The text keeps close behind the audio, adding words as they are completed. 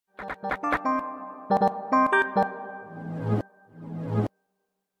Okay,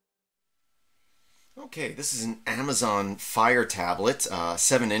 this is an Amazon Fire tablet,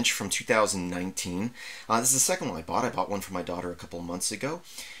 7-inch from 2019. This is the second one I bought. I bought one for my daughter a couple of months ago.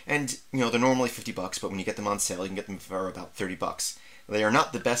 And, they're normally 50 bucks, but when you get them on sale, you can get them for about 30 bucks. They are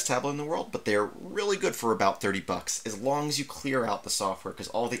not the best tablet in the world, but they're really good for about 30 bucks, as long as you clear out the software, because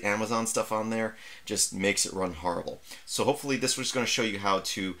all the Amazon stuff on there just makes it run horrible. So hopefully this was going to show you how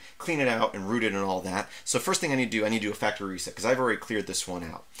to clean it out and root it and all that. So first thing I need to do a factory reset, because I've already cleared this one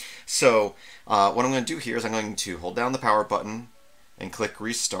out. So what I'm going to do here is I'm going to hold down the power button and click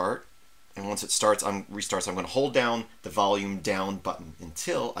restart. And once it restarts, I'm going to hold down the volume down button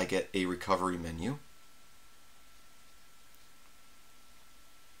until I get a recovery menu.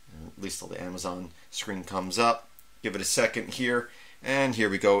 At least till the Amazon screen comes up. Give it a second here, and here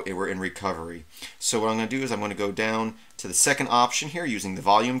we go, we're in recovery. So what I'm going to do is I'm going to go down to the second option here using the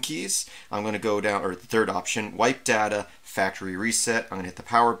volume keys. I'm going to go down, or the third option, wipe data, factory reset. I'm going to hit the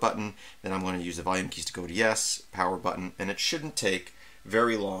power button, then I'm going to use the volume keys to go to yes, power button, and it shouldn't take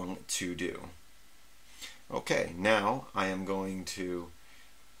very long to do. Okay, now I am going to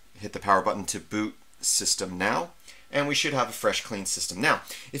hit the power button to boot system now, and we should have a fresh, clean system. Now,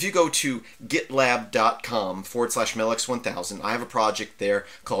 if you go to gitlab.com/melx1000, I have a project there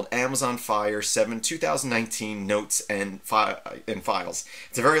called Amazon Fire 7 2019 Notes and Files.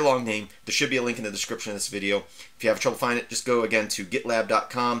 It's a very long name. There should be a link in the description of this video. If you have trouble finding it, just go again to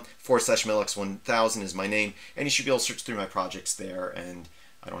gitlab.com/melx1000 is my name, and you should be able to search through my projects there, and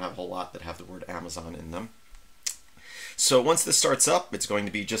I don't have a whole lot that have the word Amazon in them. So once this starts up, it's going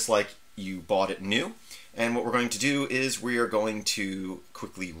to be just like you bought it new. And what we're going to do is we are going to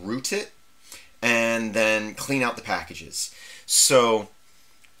quickly root it and then clean out the packages. So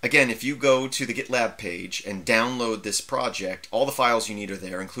again, if you go to the GitLab page and download this project, all the files you need are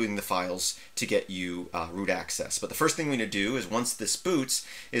there, including the files to get you root access. But the first thing we need to do is once this boots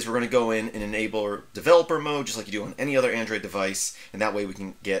is we're going to go in and enable developer mode just like you do on any other Android device, and that way we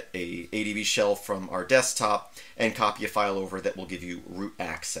can get a ADB shell from our desktop and copy a file over that will give you root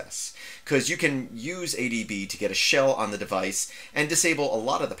access. Because you can use ADB to get a shell on the device and disable a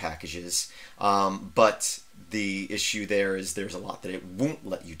lot of the packages, but the issue there is there's a lot that it won't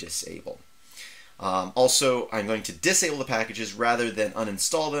let you disable. Also, I'm going to disable the packages rather than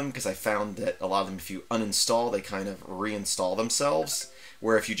uninstall them, because I found that a lot of them, if you uninstall, they kind of reinstall themselves,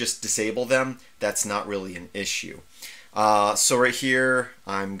 where if you just disable them, that's not really an issue. So right here,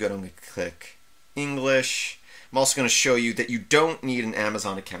 I'm going to click English. I'm also going to show you that you don't need an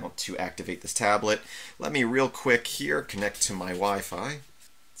Amazon account to activate this tablet. Let me real quick here connect to my Wi-Fi. It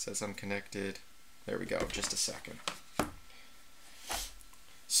says I'm connected. There we go, just a second.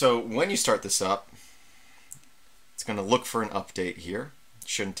 So when you start this up, it's going to look for an update here. It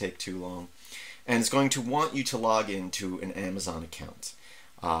shouldn't take too long. And it's going to want you to log into an Amazon account.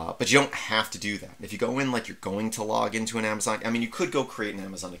 But you don't have to do that. If you go in like you're going to log into an Amazon, I mean, you could go create an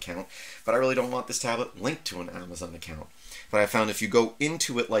Amazon account, but I really don't want this tablet linked to an Amazon account. But I found if you go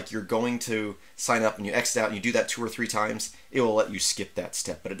into it like you're going to sign up and you exit out and you do that 2 or 3 times, it will let you skip that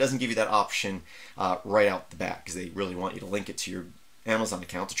step. But it doesn't give you that option right out the bat, because they really want you to link it to your Amazon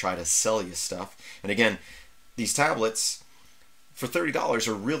account to try to sell you stuff. And again, these tablets for $30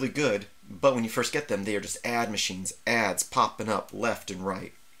 are really good, but when you first get them, they are just ad machines, ads popping up left and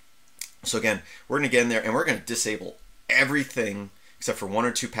right. So again, we're going to get in there and we're going to disable everything except for 1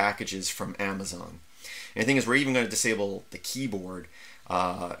 or 2 packages from Amazon. And the thing is, we're even going to disable the keyboard,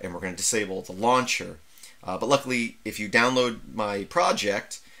 and we're going to disable the launcher. But luckily, if you download my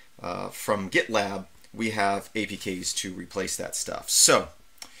project from GitLab, we have APKs to replace that stuff. So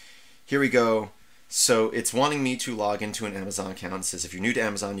here we go. So it's wanting me to log into an Amazon account. It says if you're new to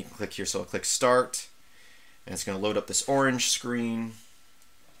Amazon, you can click here. So I'll click Start, and it's going to load up this orange screen,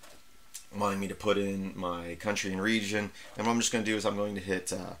 wanting me to put in my country and region. And what I'm just going to do is I'm going to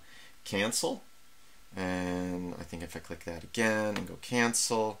hit Cancel. And I think if I click that again and go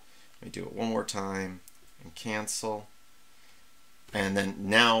cancel, let me do it one more time and cancel. And then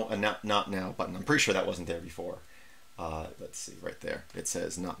now a not now button. I'm pretty sure that wasn't there before. Let's see, right there. It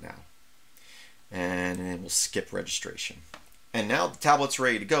says not now. And then we'll skip registration. And now the tablet's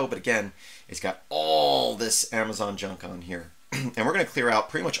ready to go, but again, it's got all this Amazon junk on here. And we're going to clear out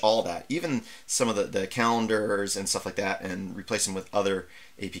pretty much all that, even some of the calendars and stuff like that, and replace them with other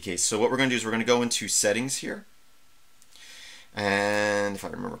APKs. So what we're going to do is we're going to go into settings here. And if I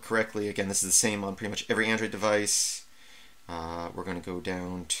remember correctly, again, this is the same on pretty much every Android device. We're going to go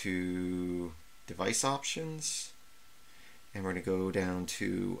down to device options, and we're going to go down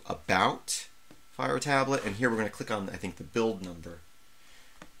to About Fire Tablet, and here we're going to click on, I think, the build number.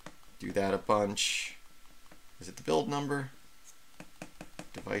 Do that a bunch. Is it the build number?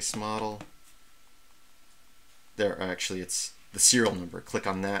 Device model. There, actually, it's the serial number. Click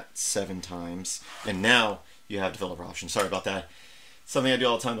on that 7 times. And now you have developer options. Sorry about that. Something I do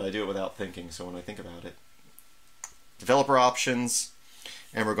all the time, but I do it without thinking. So when I think about it, developer options,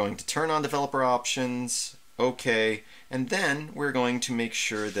 and we're going to turn on developer options. Okay. And then we're going to make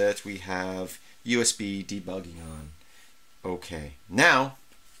sure that we have USB debugging on. Okay. Now,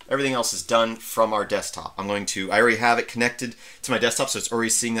 everything else is done from our desktop. I already have it connected to my desktop, so it's already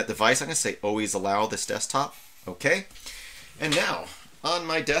seeing that device. I'm going to say always allow this desktop. Okay. And now, on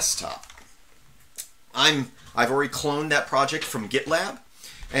my desktop, I've already cloned that project from GitLab.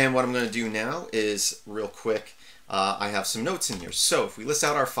 And what I'm going to do now is, real quick, I have some notes in here. So if we list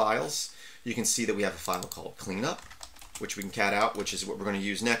out our files, you can see that we have a file called cleanup, which we can cat out, which is what we're going to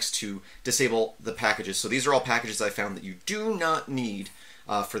use next to disable the packages. So these are all packages I found that you do not need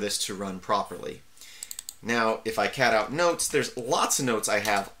for this to run properly. Now, if I cat out notes, there's lots of notes I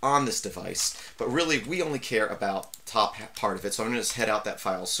have on this device, but really we only care about the top part of it. So I'm going to just head out that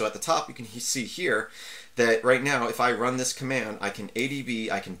file. So at the top, you can see here that right now, if I run this command, I can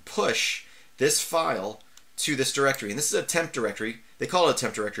push this file to this directory. And this is a temp directory. They call it a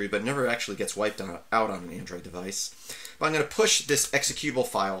temp directory, but it never actually gets wiped out on an Android device. But I'm going to push this executable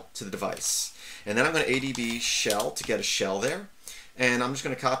file to the device. And then I'm going to adb shell to get a shell there. And I'm just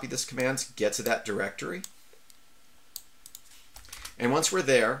going to copy this command to get to that directory. And once we're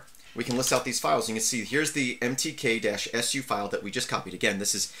there, we can list out these files. You can see here's the mtk-su file that we just copied. Again,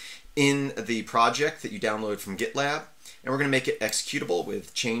 this is in the project that you download from GitLab. And we're going to make it executable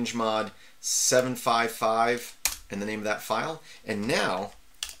with changemod 755 and the name of that file. And now,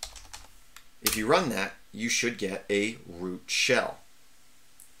 if you run that, you should get a root shell.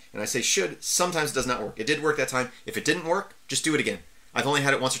 And I say should, sometimes it does not work. It did work that time. If it didn't work, just do it again. I've only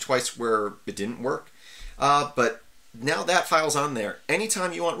had it once or twice where it didn't work. But now that file's on there.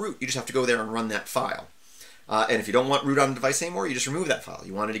 Anytime you want root, you just have to go there and run that file. And if you don't want root on the device anymore, you just remove that file.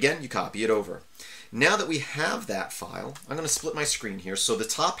 You want it again, you copy it over. Now that we have that file, I'm going to split my screen here. So the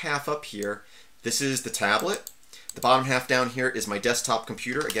top half up here, this is the tablet. The bottom half down here is my desktop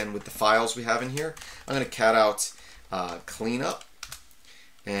computer, again with the files we have in here. I'm going to cat out cleanup.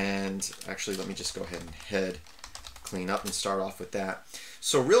 And actually, let me just go ahead and head cleanup and start off with that.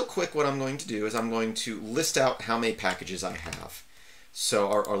 So real quick, what I'm going to do is I'm going to list out how many packages I have. So,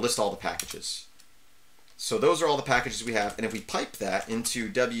 or list all the packages. So those are all the packages we have. And if we pipe that into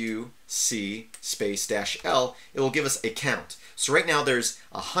wc space -l, it will give us a count. So right now there's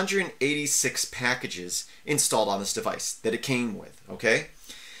 186 packages installed on this device that it came with, okay?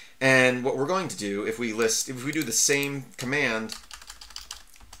 And what we're going to do, if we do the same command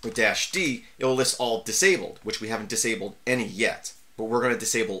with -d, it will list all disabled, which we haven't disabled any yet. But we're going to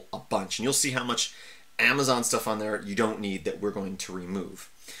disable a bunch. And you'll see how much Amazon stuff on there you don't need that we're going to remove.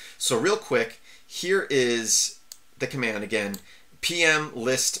 So real quick, here is the command again, pm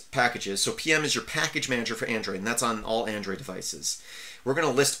list packages. So pm is your package manager for Android, and that's on all Android devices. We're going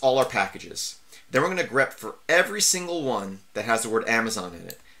to list all our packages. Then we're going to grep for every single one that has the word Amazon in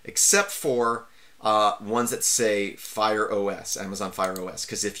it, except for ones that say Fire OS, Amazon Fire OS,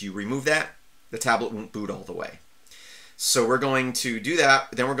 because if you remove that, the tablet won't boot all the way. So we're going to do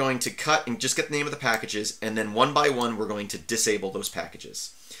that, then we're going to cut and just get the name of the packages, and then one by one we're going to disable those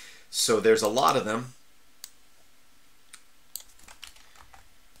packages. So there's a lot of them.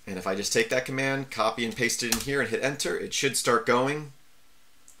 And if I just take that command, copy and paste it in here and hit enter, it should start going.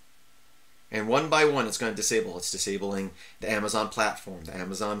 And one by one it's going to disable. It's disabling the Amazon platform, the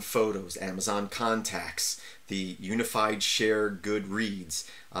Amazon photos, Amazon contacts, the unified shared Goodreads,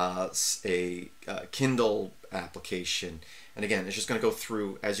 a Kindle application. And again, it's just going to go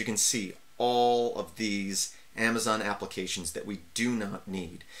through, as you can see, all of these Amazon applications that we do not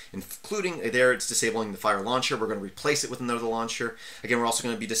need, including there it's disabling the Fire launcher. We're going to replace it with another launcher. Again, we're also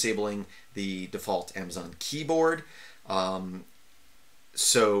going to be disabling the default Amazon keyboard.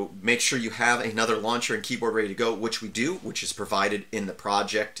 So make sure you have another launcher and keyboard ready to go, which we do, which is provided in the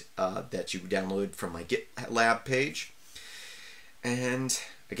project that you download from my GitLab page. And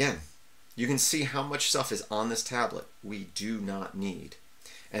again, you can see how much stuff is on this tablet we do not need.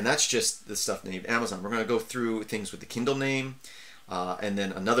 And that's just the stuff named Amazon. We're going to go through things with the Kindle name, and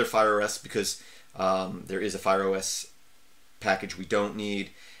then another Fire OS, because there is a Fire OS package we don't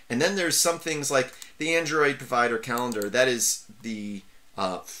need. And then there's some things like the Android provider calendar. That is the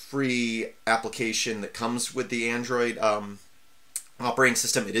free application that comes with the Android operating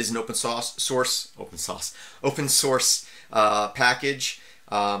system. It is an open source package,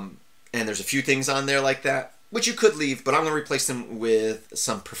 and there's a few things on there like that. which you could leave, but I'm going to replace them with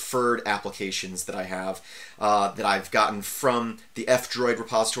some preferred applications that I have that I've gotten from the F-Droid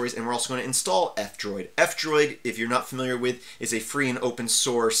repositories, and we're also going to install F-Droid. F-Droid, if you're not familiar with, is a free and open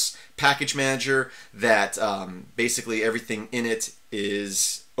source package manager that basically everything in it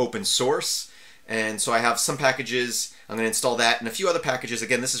is open source. And so I have some packages. I'm going to install that and a few other packages.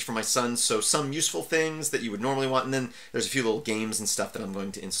 Again, this is for my son, so some useful things that you would normally want, and then there's a few little games and stuff that I'm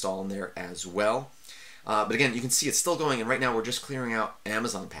going to install in there as well. But again, you can see it's still going, and right now we're just clearing out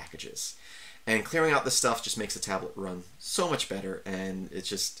Amazon packages. And clearing out this stuff just makes the tablet run so much better, and it's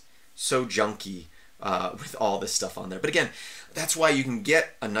just so junky with all this stuff on there. But again, that's why you can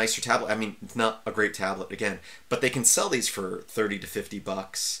get a nicer tablet. I mean, it's not a great tablet, again, but they can sell these for 30 to 50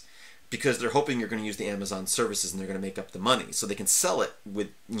 bucks because they're hoping you're going to use the Amazon services and they're going to make up the money. So they can sell it with,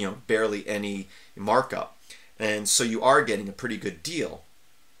 you know, barely any markup. And so you are getting a pretty good deal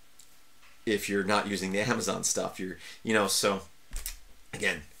if you're not using the Amazon stuff. So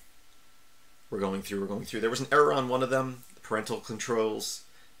again, we're going through. There was an error on one of them, the parental controls,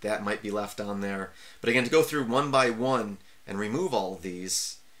 that might be left on there. But again, to go through one by one and remove all of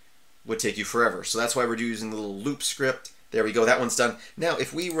these would take you forever. So that's why we're using the little loop script. There we go, that one's done. Now,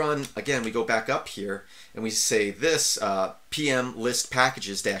 if we run, again, we go back up here and we say this PM list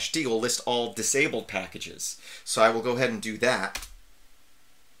packages -D will list all disabled packages. So I will go ahead and do that.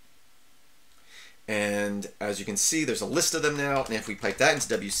 And as you can see, there's a list of them now. And if we pipe that into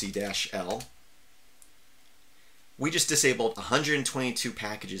WC-L, we just disabled 122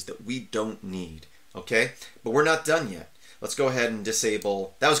 packages that we don't need, okay? But we're not done yet. Let's go ahead and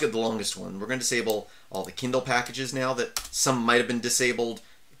disable, that was good, the longest one. We're going to disable all the Kindle packages now that some might have been disabled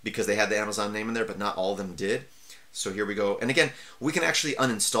because they had the Amazon name in there, but not all of them did. So here we go. And again, we can actually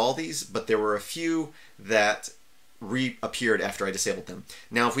uninstall these, but there were a few that reappeared after I disabled them.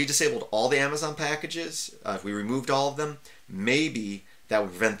 Now, if we disabled all the Amazon packages, if we removed all of them, maybe that would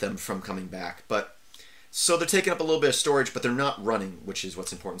prevent them from coming back. But so they're taking up a little bit of storage, but they're not running, which is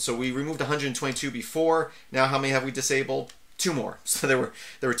what's important. So we removed 122 before. Now how many have we disabled? 2 more. So there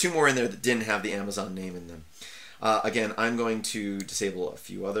were 2 more in there that didn't have the Amazon name in them. Again, I'm going to disable a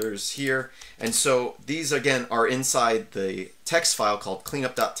few others here. And so these, again, are inside the text file called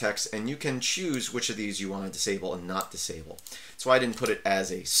cleanup.txt, and you can choose which of these you want to disable and not disable. So I didn't put it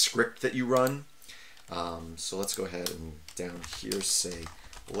as a script that you run. So let's go ahead and down here say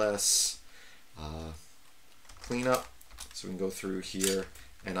less cleanup. So we can go through here,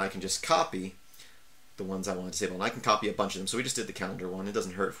 and I can just copy the ones I want to disable, and I can copy a bunch of them. So we just did the calendar one. It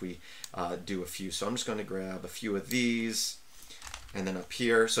doesn't hurt if we do a few. So I'm just going to grab a few of these, and then up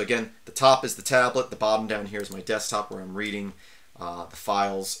here. So again, the top is the tablet. The bottom down here is my desktop where I'm reading the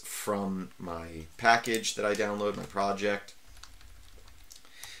files from my package that I download, my project.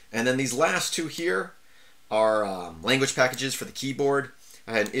 And then these last 2 here are language packages for the keyboard.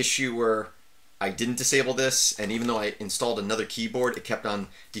 I had an issue where I didn't disable this, and even though I installed another keyboard, it kept on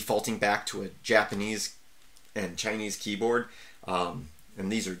defaulting back to a Japanese and Chinese keyboard. And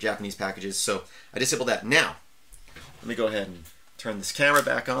these are Japanese packages, so I disabled that. Now, let me go ahead and turn this camera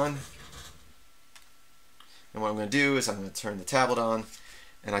back on. And what I'm going to do is I'm going to turn the tablet on,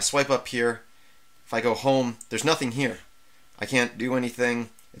 and I swipe up here. If I go home, there's nothing here. I can't do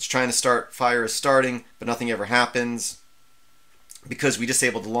anything. It's trying to start, fire is starting, but nothing ever happens, because we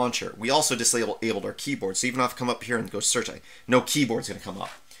disabled the launcher. We also disabled our keyboard. So even if I come up here and go search, no keyboard's going to come up.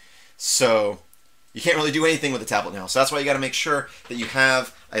 So you can't really do anything with the tablet now. So that's why you got to make sure that you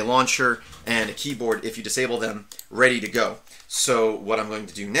have a launcher and a keyboard, if you disable them, ready to go. So what I'm going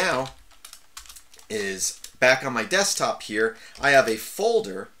to do now is back on my desktop here, I have a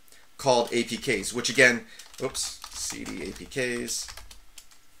folder called APKs, which again, oops, CD APKs.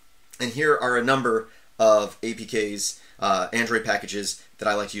 And here are a number of APKs, Android packages that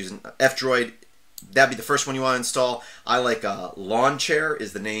I like to use. F-Droid, that'd be the first one you want to install. I like Lawn Chair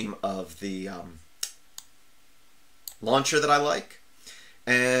is the name of the launcher that I like.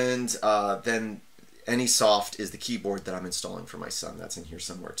 And then AnySoft is the keyboard that I'm installing for my son. That's in here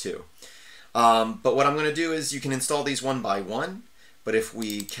somewhere too. But what I'm going to do is you can install these one by one. But if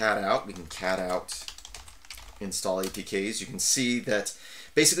we cat out, we can cat out install APKs. You can see that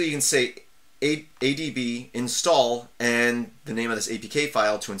basically you can say ADB install and the name of this APK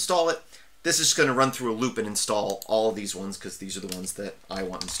file to install it. This is just going to run through a loop and install all of these ones because these are the ones that I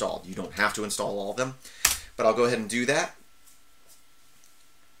want installed. You don't have to install all of them, but I'll go ahead and do that.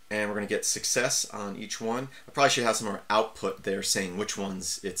 And we're going to get success on each one. I probably should have some more output there saying which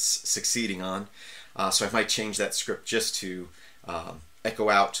ones it's succeeding on. So I might change that script just to echo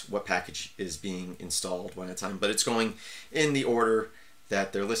out what package is being installed one at a time. But it's going in the order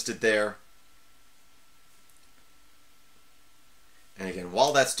that they're listed there. And again,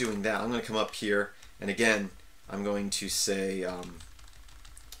 while that's doing that, I'm going to come up here, and again, I'm going to say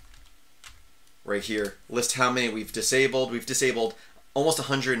right here, list how many we've disabled. We've disabled almost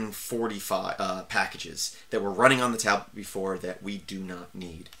 145 packages that were running on the tablet before that we do not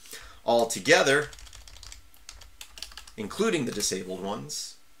need. Altogether, including the disabled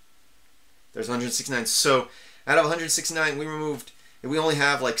ones, there's 169. So out of 169, we only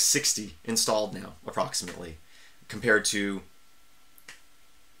have like 60 installed now, approximately, compared to,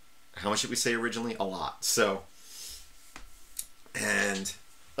 how much did we say originally? A lot. So, and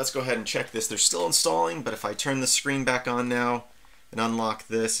let's go ahead and check this. They're still installing, but if I turn the screen back on now and unlock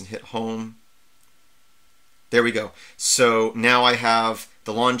this and hit home, there we go. So now I have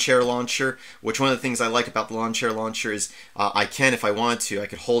the lawn chair launcher, which one of the things I like about the lawn chair launcher is I can, if I wanted to, I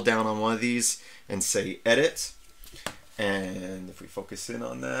could hold down on one of these and say edit. And if we focus in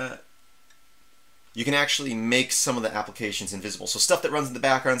on that, you can actually make some of the applications invisible. So stuff that runs in the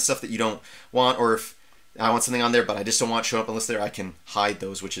background, stuff that you don't want, or if I want something on there but I just don't want it to show up unless there, I can hide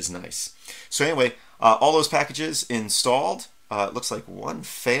those, which is nice. So anyway, all those packages installed. It looks like one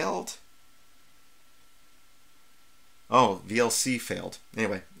failed. Oh, VLC failed.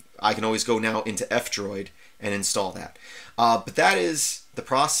 Anyway, I can always go now into F-Droid and install that. But that is the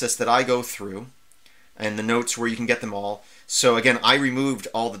process that I go through, and the notes where you can get them all. So again, I removed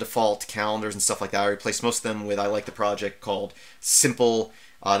all the default calendars and stuff like that. I replaced most of them with, I like the project called Simple.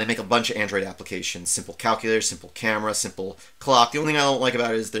 They make a bunch of Android applications. Simple calculator, simple camera, simple clock. The only thing I don't like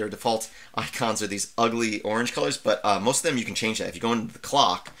about it is their default icons are these ugly orange colors, but most of them you can change that. If you go into the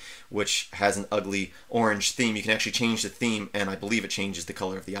clock, which has an ugly orange theme, you can actually change the theme, and I believe it changes the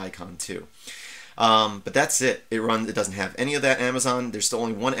color of the icon too. But that's it. It doesn't have any of that Amazon. There's still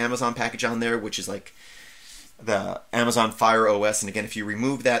only one Amazon package on there, which is like the Amazon Fire OS, and again, if you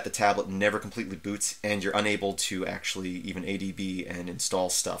remove that, the tablet never completely boots, and you're unable to actually even ADB and install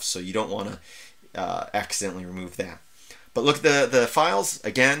stuff, so you don't want to accidentally remove that. But look at the files,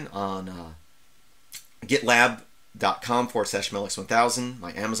 again, on gitlab.com/melix1000,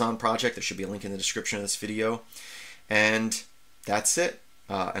 my Amazon project. There should be a link in the description of this video. And that's it.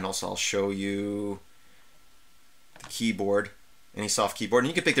 And also I'll show you the keyboard, any soft keyboard. And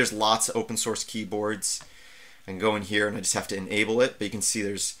you can pick, there's lots of open source keyboards. I can go in here and I just have to enable it, but you can see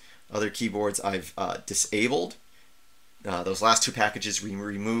there's other keyboards I've disabled. Those last two packages we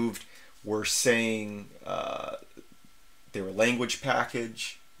removed were saying they were language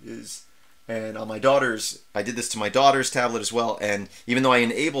packages. And on my daughter's, I did this to my daughter's tablet as well, and even though I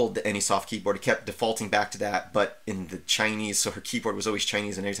enabled the AnySoft keyboard, it kept defaulting back to that, but in the Chinese, so her keyboard was always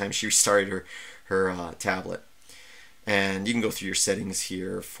Chinese, and every time she restarted her tablet. And you can go through your settings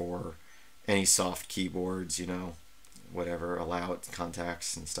here for AnySoft keyboards, you know, whatever, allow it,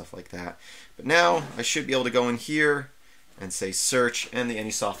 contacts and stuff like that. But now I should be able to go in here and say search, and the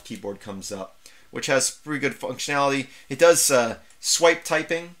AnySoft keyboard comes up, which has pretty good functionality. It does swipe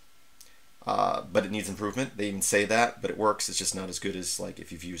typing, but it needs improvement. They even say that, but it works. It's just not as good as like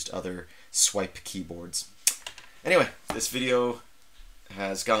if you've used other swipe keyboards. Anyway, this video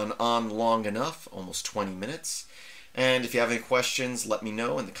has gone on long enough, almost 20 minutes. And if you have any questions, let me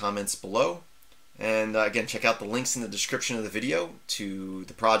know in the comments below. And again, check out the links in the description of the video to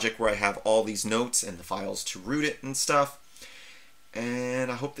the project where I have all these notes and the files to root it and stuff. And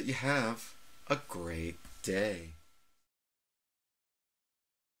I hope that you have a great day.